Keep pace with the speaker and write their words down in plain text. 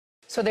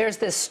So there's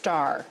this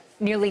star,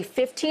 nearly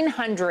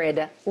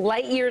 1,500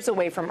 light years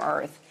away from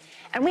Earth.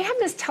 And we have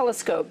this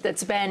telescope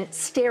that's been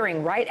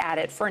staring right at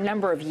it for a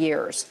number of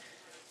years.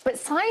 But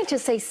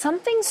scientists say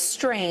something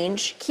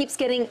strange keeps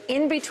getting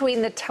in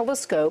between the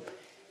telescope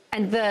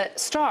and the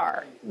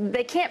star.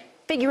 They can't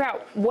figure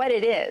out what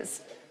it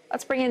is.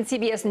 Let's bring in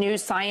CBS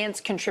News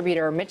science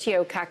contributor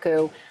Michio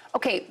Kaku.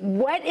 Okay,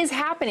 what is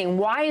happening?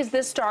 Why is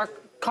this star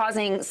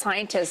causing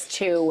scientists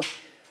to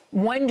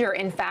wonder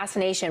in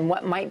fascination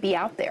what might be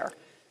out there?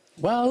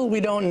 Well, we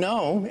don't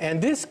know,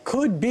 and this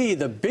could be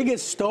the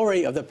biggest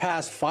story of the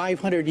past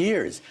 500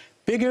 years,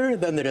 bigger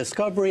than the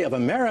discovery of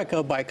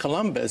America by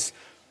Columbus,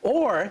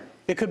 or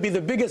it could be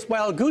the biggest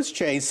wild goose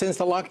chase since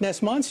the Loch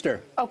Ness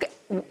Monster.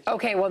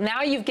 Okay, well,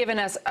 now you've given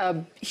us a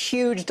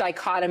huge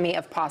dichotomy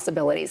of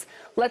possibilities.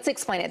 Let's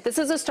explain it. This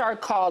is a star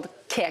called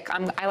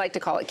KIC. I like to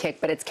call it KIC,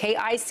 but it's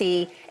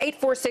KIC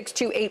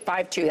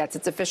 84622852. That's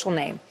its official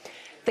name.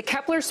 The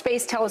Kepler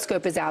Space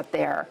Telescope is out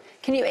there.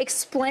 Can you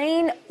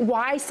explain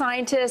why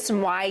scientists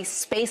and why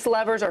space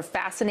lovers are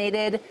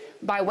fascinated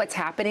by what's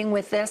happening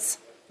with this?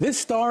 This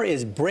star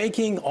is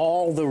breaking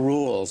all the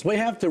rules. We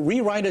have to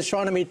rewrite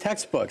astronomy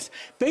textbooks.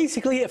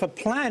 Basically, if a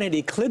planet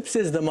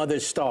eclipses the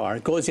mother star,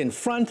 goes in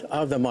front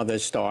of the mother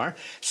star,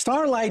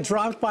 starlight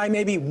drops by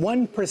maybe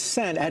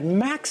 1% at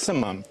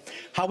maximum.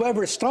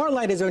 However,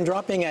 starlight has been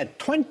dropping at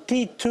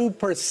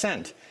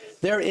 22%.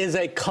 There is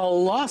a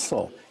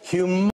colossal, humongous